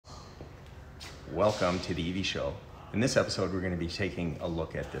Welcome to the EV Show. In this episode, we're going to be taking a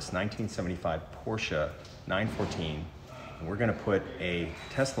look at this 1975 Porsche 914, and we're going to put a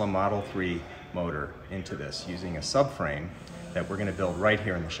Tesla Model 3 motor into this using a subframe that we're going to build right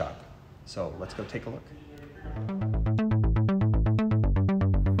here in the shop. So let's go take a look.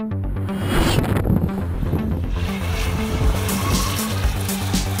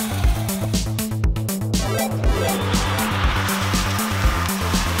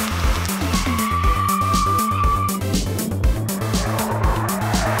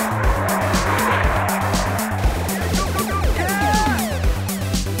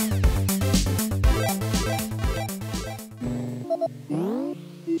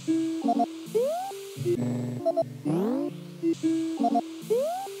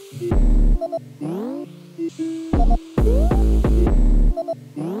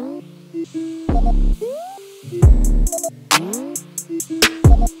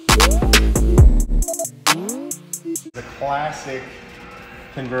 The classic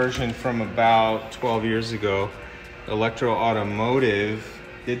conversion from about 12 years ago. Electro Automotive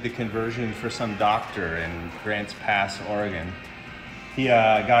did the conversion for some doctor in Grants Pass, Oregon. He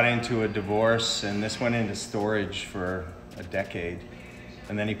got into a divorce and this went into storage for a decade.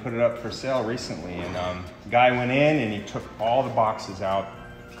 And then he put it up for sale recently, and the guy went in and he took all the boxes out,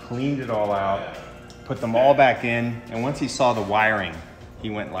 cleaned it all out, put them all back in, and once he saw the wiring, he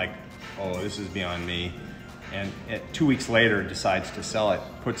went like, oh, this is beyond me. And 2 weeks later decides to sell it,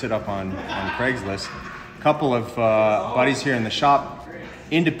 puts it up on Craigslist. A couple of buddies here in the shop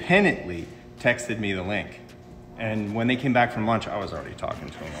independently texted me the link. And when they came back from lunch, I was already talking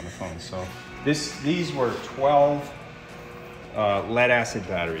to them on the phone. So these were 12 lead acid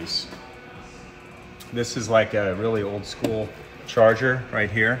batteries. This is like a really old school charger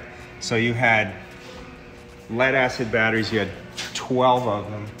right here. So you had lead acid batteries, you had 12 of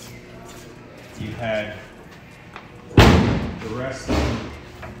them. You had the rest of them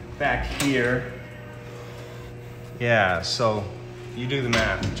back here. Yeah, so you do the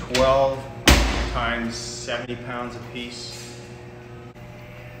math. 12 times 70 pounds a piece.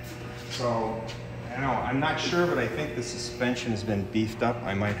 So, I don't know, I'm not sure, but I think the suspension has been beefed up.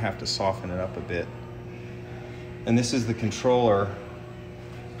 I might have to soften it up a bit. And this is the controller,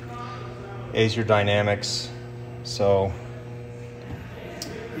 Acer Dynamics. So,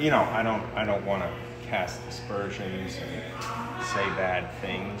 you know, I don't want to cast aspersions and say bad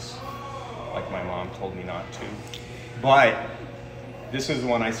things like my mom told me not to. But this is the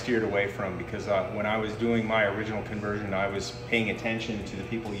one I steered away from because when I was doing my original conversion, I was paying attention to the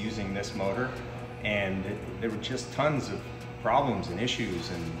people using this motor, and there were just tons of problems and issues,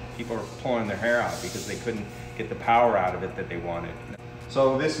 and people were pulling their hair out because they couldn't get the power out of it that they wanted.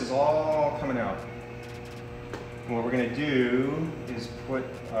 So this is all coming out. And what we're going to do is put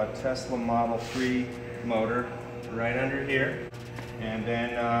a Tesla Model 3 motor right under here. And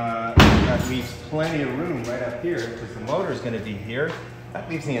then that leaves plenty of room right up here because the motor is going to be here. That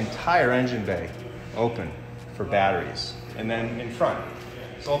leaves the entire engine bay open for batteries. And then in front.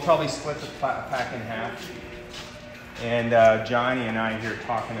 So we'll probably split the pack in half. And Johnny and I here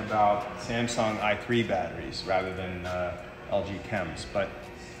talking about Samsung i3 batteries rather than LG Chems. But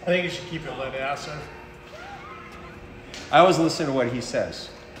I think you should keep it lead acid. I always listen to what he says.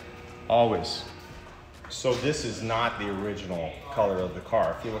 Always. So this is not the original color of the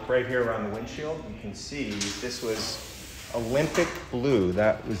car. If you look right here around the windshield, you can see this was Olympic blue.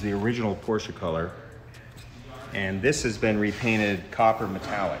 That was the original Porsche color. And this has been repainted copper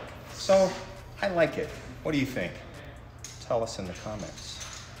metallic. So I like it. What do you think? Tell us in the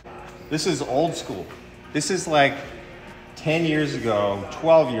comments. This is old school. This is like 10 years ago,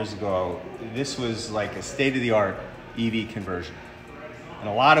 12 years ago, this was like a state-of-the-art EV conversion. And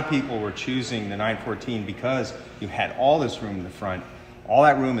a lot of people were choosing the 914 because you had all this room in the front, all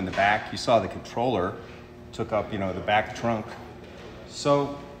that room in the back. You saw the controller took up, you know, the back trunk.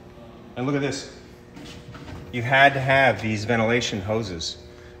 So, and look at this. You had to have these ventilation hoses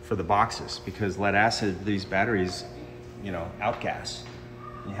for the boxes because lead acid, these batteries, you know, outgas.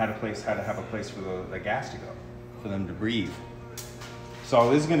 You had to have a place for the gas to go, for them to breathe.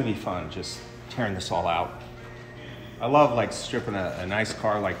 So this is gonna be fun, just tearing this all out. I love like stripping a nice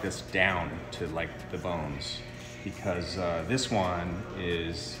car like this down to like the bones because this one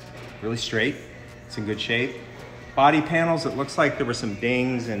is really straight. It's in good shape. Body panels, it looks like there were some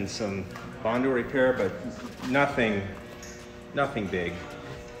dings and some Bondo repair, but nothing big.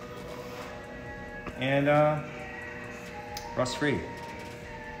 And rust free.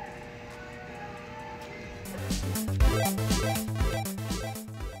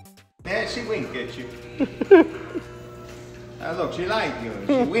 Yeah, she winked at you. Look, she liked you.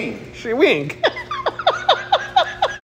 She winked. She winked.